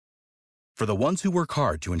For the ones who work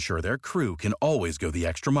hard to ensure their crew can always go the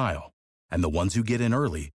extra mile, and the ones who get in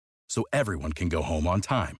early so everyone can go home on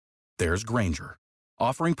time, there's Grainger,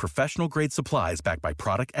 offering professional-grade supplies backed by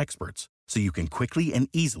product experts so you can quickly and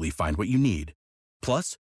easily find what you need.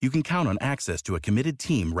 Plus, you can count on access to a committed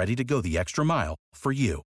team ready to go the extra mile for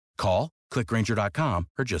you. Call, click Grainger.com,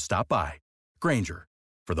 or just stop by. Grainger,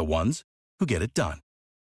 for the ones who get it done.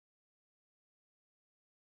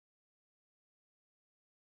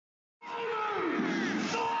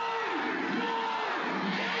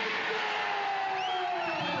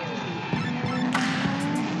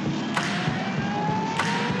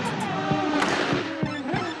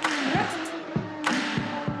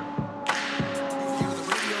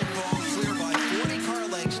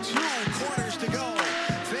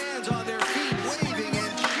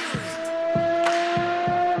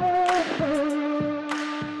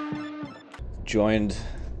 Joined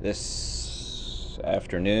this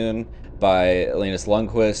afternoon by Linus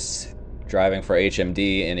Lundqvist, driving for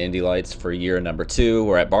HMD in Indy Lights for year number 2.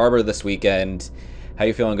 We're at Barber this weekend. How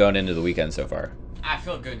you feeling going into the weekend so far? I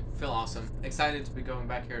feel good. Feel awesome. Excited to be going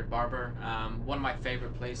back here at Barber. One of my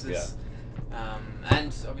favorite places. Yeah.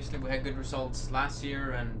 And obviously we had good results last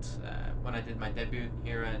year, and when I did my debut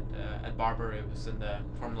here at Barber, it was in the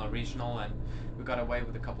Formula Regional, and we got away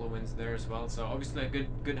with a couple of wins there as well. So obviously a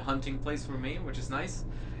good hunting place for me, which is nice.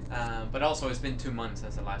 But also it's been 2 months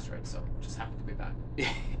since the last race, so just happy to be back.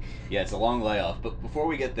 Yeah, it's a long layoff. But before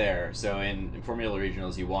we get there, so in Formula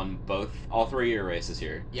Regionals, you won all 3 of your races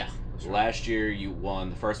here. Yeah. Right. Last year you won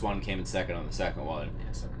the first one, came in second on the second one.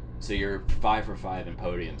 Yes, sir. So you're 5 for 5 in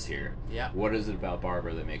podiums here. Yeah. What is it about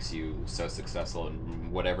Barber that makes you so successful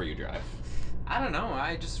in whatever you drive? I don't know.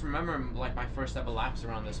 I just remember like my first ever laps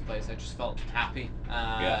around this place. I just felt happy.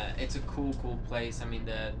 It's a cool place. I mean,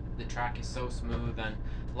 the track is so smooth and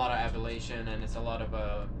a lot of elevation, and it's a lot of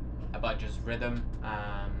about just rhythm.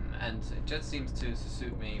 And it just seems to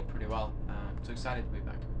suit me pretty well. So excited to be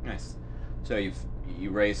back. Nice. So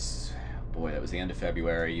you raced. Boy, that was the end of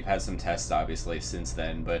February. You've had some tests, obviously, since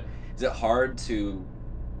then. But is it hard to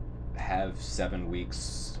have 7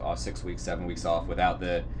 weeks off, 6 weeks, 7 weeks off without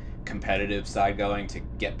the competitive side going to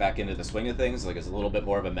get back into the swing of things? Like, it's a little bit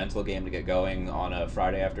more of a mental game to get going on a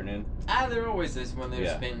Friday afternoon? There always is when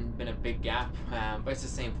there's been a big gap. But it's the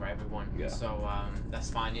same for everyone. Yeah. So that's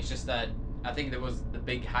fine. It's just that I think there was the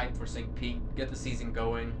big hype for St. Pete, get the season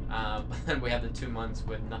going. But then we had the 2 months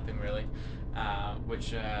with nothing really.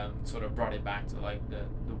 Which sort of brought it back to like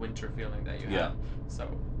the winter feeling that you have. So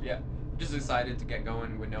yeah, just excited to get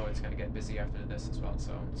going. We know it's gonna get busy after this as well,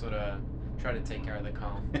 so sort of try to take care of the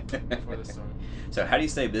calm before the storm. So how do you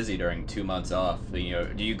stay busy during 2 months off? You know,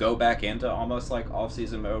 do you go back into almost like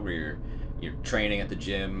off-season mode where you're training at the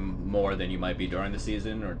gym more than you might be during the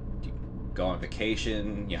season, or do you go on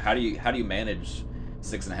vacation? You know, how do you manage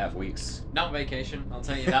 6.5 weeks? Not vacation, I'll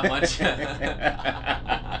tell you that much.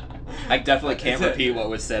 I definitely can't repeat what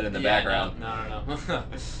was said in the background. No.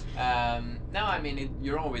 No, I mean,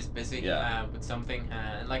 you're always busy with something.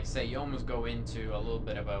 And like I say, you almost go into a little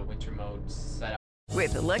bit of a winter mode setup.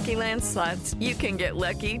 With the Lucky Land Slots, you can get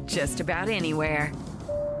lucky just about anywhere.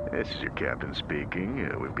 This is your captain speaking.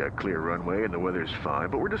 We've got clear runway and the weather's fine,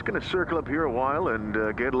 but we're just going to circle up here a while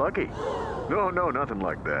and get lucky. No, nothing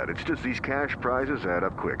like that. It's just these cash prizes add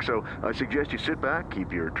up quick. So I suggest you sit back,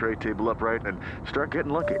 keep your tray table upright, and start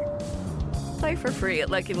getting lucky. Play for free at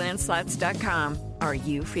LuckyLandSlots.com. Are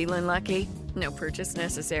you feeling lucky? No purchase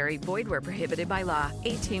necessary. Void where prohibited by law.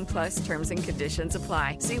 18+ terms and conditions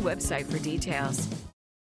apply. See website for details.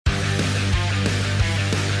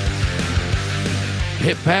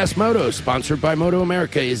 Pit Pass Moto, sponsored by Moto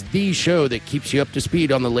America, is the show that keeps you up to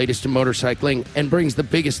speed on the latest in motorcycling and brings the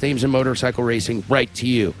biggest names in motorcycle racing right to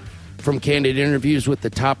you. From candid interviews with the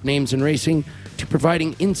top names in racing to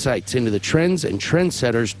providing insights into the trends and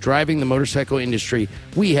trendsetters driving the motorcycle industry,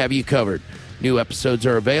 we have you covered. New episodes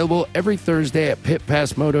are available every Thursday at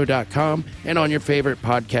pitpassmoto.com and on your favorite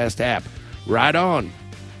podcast app. Ride on!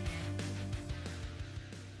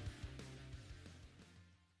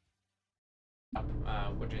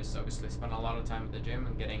 Which is obviously spend a lot of time at the gym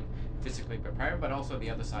and getting physically prepared, but also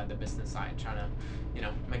the other side, the business side, trying to,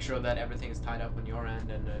 make sure that everything is tied up on your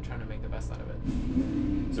end and trying to make the best out of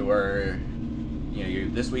it. So you're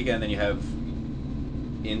this weekend, then you have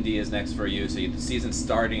Indy is next for you, so the season's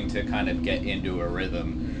starting to kind of get into a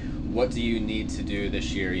rhythm. What do you need to do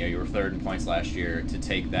this year? You were third in points last year to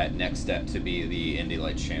take that next step to be the Indy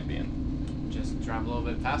Lights champion. Just drive a little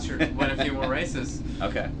bit faster, win a few more races.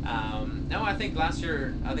 Okay. No, I think last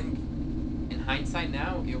year, in hindsight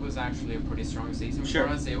now, it was actually a pretty strong season for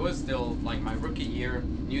us. It was still like my rookie year,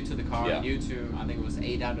 new to the car, new to, I think it was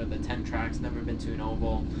 8 out of the 10 tracks, never been to an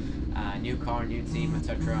oval, new car, new team,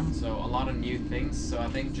 etc. So a lot of new things. So I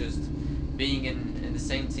think just being in the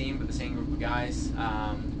same team with the same group of guys,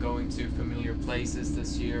 going to familiar places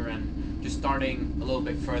this year, and just starting a little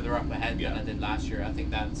bit further up ahead than I did last year. I think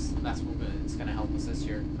that's what it's going to help us this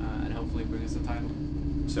year, and hopefully bring us a title.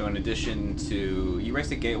 So in addition to, you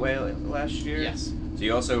raced at Gateway last year? Yes. So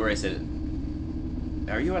you also raced at,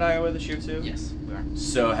 are you at Iowa this year too? Yes, we are.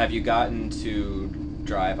 So have you gotten to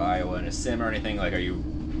drive Iowa in a sim or anything? Like, are you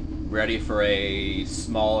ready for a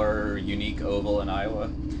smaller, unique oval in Iowa?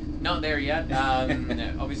 Not there yet.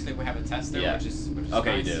 Obviously, we have a tester, which is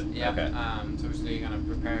okay, nice. You do. Yeah. Okay. So we're still gonna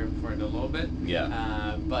prepare for it a little bit.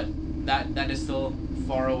 Yeah. But that is still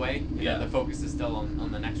far away. You know, the focus is still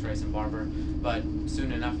on the next race in Barber. But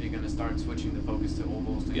soon enough, you're gonna start switching the focus to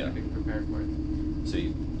ovals to be prepared for it. So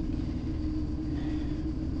you.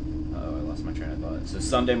 Oh, I lost my train of thought. So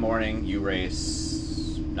Sunday morning, you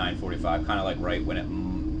race 9:45, kind of like right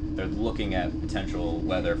when they're looking at potential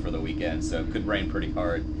weather for the weekend, so it could rain pretty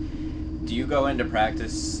hard. Do you go into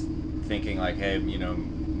practice thinking like, hey, you know,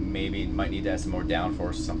 maybe might need to add some more downforce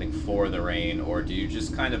or something for the rain, or do you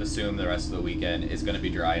just kind of assume the rest of the weekend is going to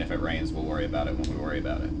be dry, and if it rains, we'll worry about it when we worry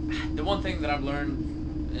about it? The one thing that I've learned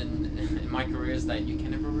in my career is that you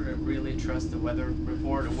can never really trust the weather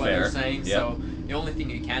report or what they're saying. Yep. So the only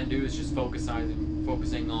thing you can do is just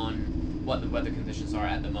focusing on what the weather conditions are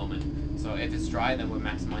at the moment. So if it's dry, then we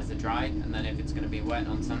maximize the dry, and then if it's going to be wet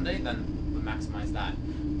on Sunday, then we maximize that.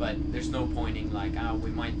 But there's no pointing like, we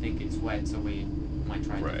might think it's wet, so we might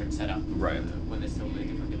try a different setup when there's still really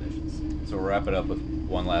different conditions. So we'll wrap it up with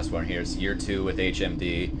one last one here. It's year 2 with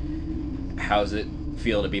HMD. How's it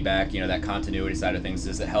feel to be back? You know, that continuity side of things,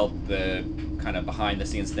 does it help the kind of behind the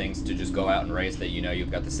scenes things to just go out and race, that you know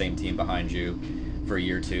you've got the same team behind you for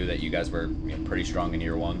year 2 that you guys were, you know, pretty strong in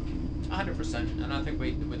year 1? 100%, and I think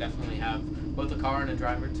we definitely have both a car and a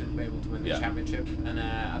driver to be able to win the championship. And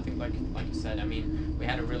I think like you said, I mean, we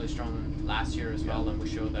had a really strong last year as well, and we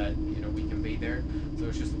showed that, you know, we can be there. So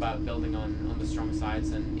it's just about building on the strong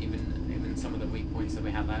sides, and even some of the weak points that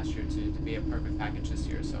we had last year to be a perfect package this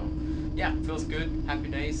year. So yeah, feels good. Happy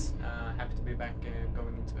days. Happy to be back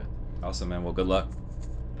going into it. Awesome, man. Well, good luck.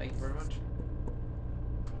 Thank you very much.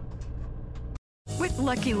 With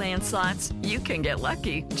Lucky Land Slots, you can get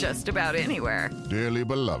lucky just about anywhere. Dearly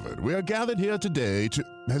beloved, we are gathered here today to...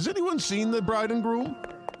 Has anyone seen the bride and groom?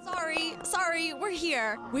 Sorry, we're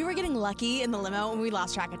here. We were getting lucky in the limo and we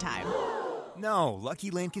lost track of time. No,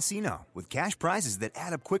 Lucky Land Casino, with cash prizes that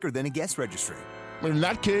add up quicker than a guest registry. In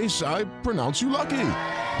that case, I pronounce you lucky.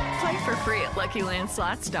 Play for free at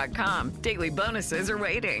LuckyLandSlots.com. Daily bonuses are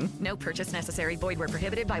waiting. No purchase necessary. Void where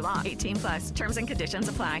prohibited by law. 18+. Terms and conditions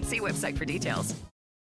apply. See website for details.